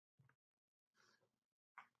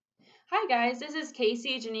Hi guys, this is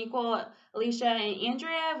Casey, Janiqua, Alicia, and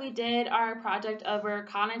Andrea. We did our project over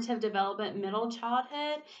cognitive development middle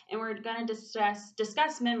childhood, and we're going to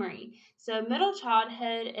discuss memory. So middle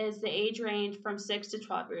childhood is the age range from 6 to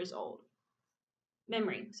 12 years old.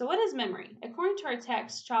 Memory. So what is memory? According to our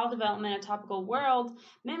text, Child Development: A Topical World,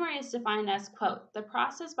 memory is defined as, quote, the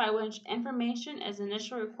process by which information is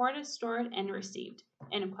initially recorded, stored, and received,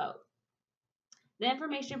 end quote. The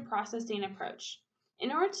information processing approach.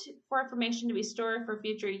 In order for information to be stored for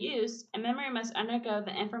future use, a memory must undergo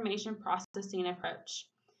the information processing approach.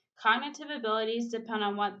 Cognitive abilities depend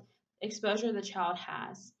on what exposure the child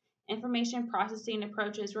has. Information processing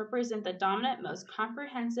approaches represent the dominant, most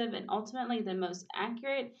comprehensive, and ultimately the most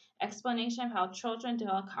accurate explanation of how children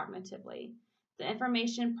develop cognitively. The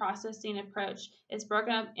information processing approach is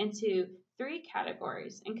broken up into three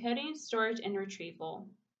categories: encoding, storage, and retrieval.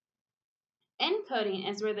 Encoding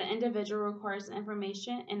is where the individual records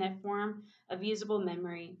information in a form of usable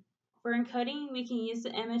memory. For encoding, we can use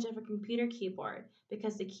the image of a computer keyboard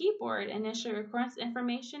because the keyboard initially records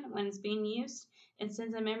information when it's being used and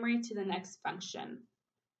sends a memory to the next function.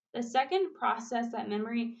 The second process that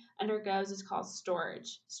memory undergoes is called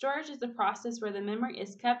storage. Storage is the process where the memory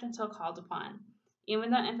is kept until called upon.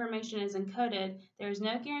 Even though information is encoded, there is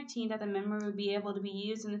no guarantee that the memory will be able to be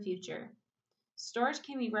used in the future. Storage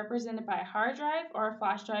can be represented by a hard drive or a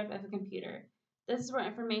flash drive of a computer. This is where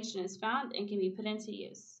information is found and can be put into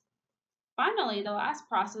use. Finally, the last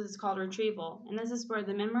process is called retrieval, and this is where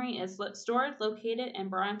the memory is stored, located, and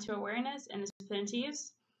brought into awareness and is put into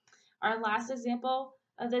use. Our last example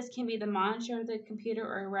of this can be the monitor of the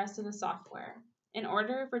computer or the rest of the software. In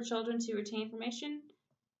order for children to retain information,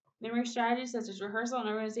 memory strategies such as rehearsal and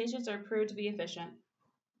organizations are proved to be efficient.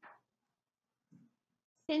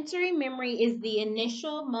 Sensory memory is the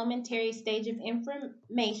initial momentary stage of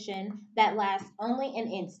information that lasts only an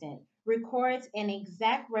instant, records an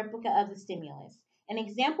exact replica of the stimulus. An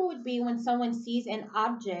example would be when someone sees an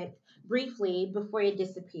object briefly before it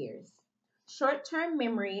disappears. Short term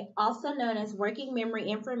memory, also known as working memory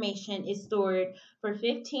information, is stored for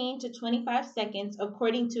 15 to 25 seconds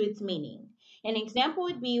according to its meaning. An example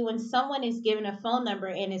would be when someone is given a phone number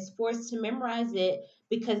and is forced to memorize it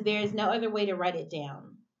because there is no other way to write it down.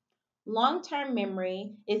 Long term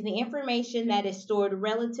memory is the information that is stored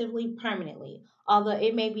relatively permanently, although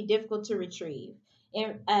it may be difficult to retrieve.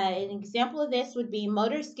 An example of this would be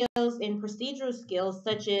motor skills and procedural skills,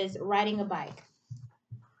 such as riding a bike.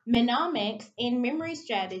 Mnemonics and memory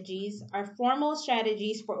strategies are formal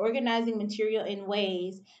strategies for organizing material in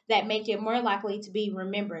ways that make it more likely to be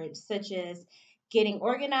remembered, such as getting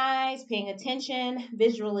organized, paying attention,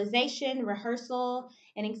 visualization, rehearsal.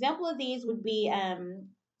 An example of these would be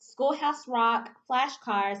Schoolhouse Rock,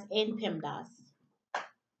 flashcards, and PEMDAS.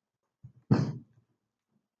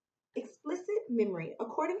 Explicit memory.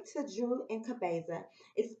 According to Drew and Cabeza,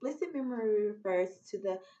 explicit memory refers to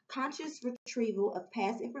the conscious retrieval of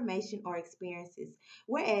past information or experiences,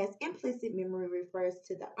 whereas implicit memory refers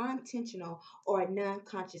to the unintentional or non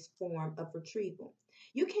conscious form of retrieval.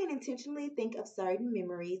 You can intentionally think of certain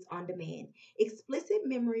memories on demand. Explicit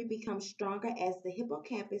memory becomes stronger as the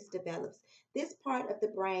hippocampus develops. This part of the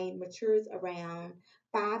brain matures around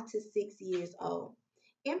 5 to 6 years old.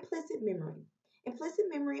 Implicit memory. Implicit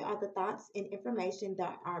memory are the thoughts and information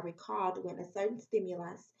that are recalled when a certain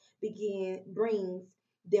stimulus brings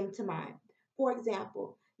them to mind. For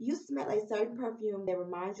example, you smell a certain perfume that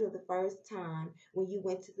reminds you of the first time when you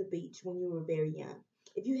went to the beach when you were very young.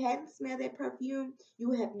 If you hadn't smelled that perfume, you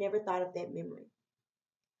would have never thought of that memory.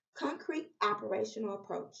 Concrete operational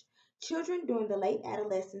approach. Children during the late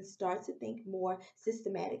adolescence start to think more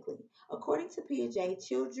systematically. According to Piaget,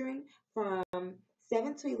 children from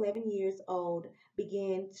 7 to 11 years old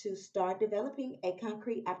begin to start developing a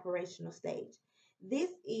concrete operational stage. This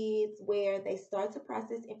is where they start to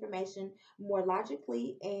process information more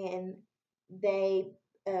logically and they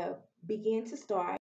begin to start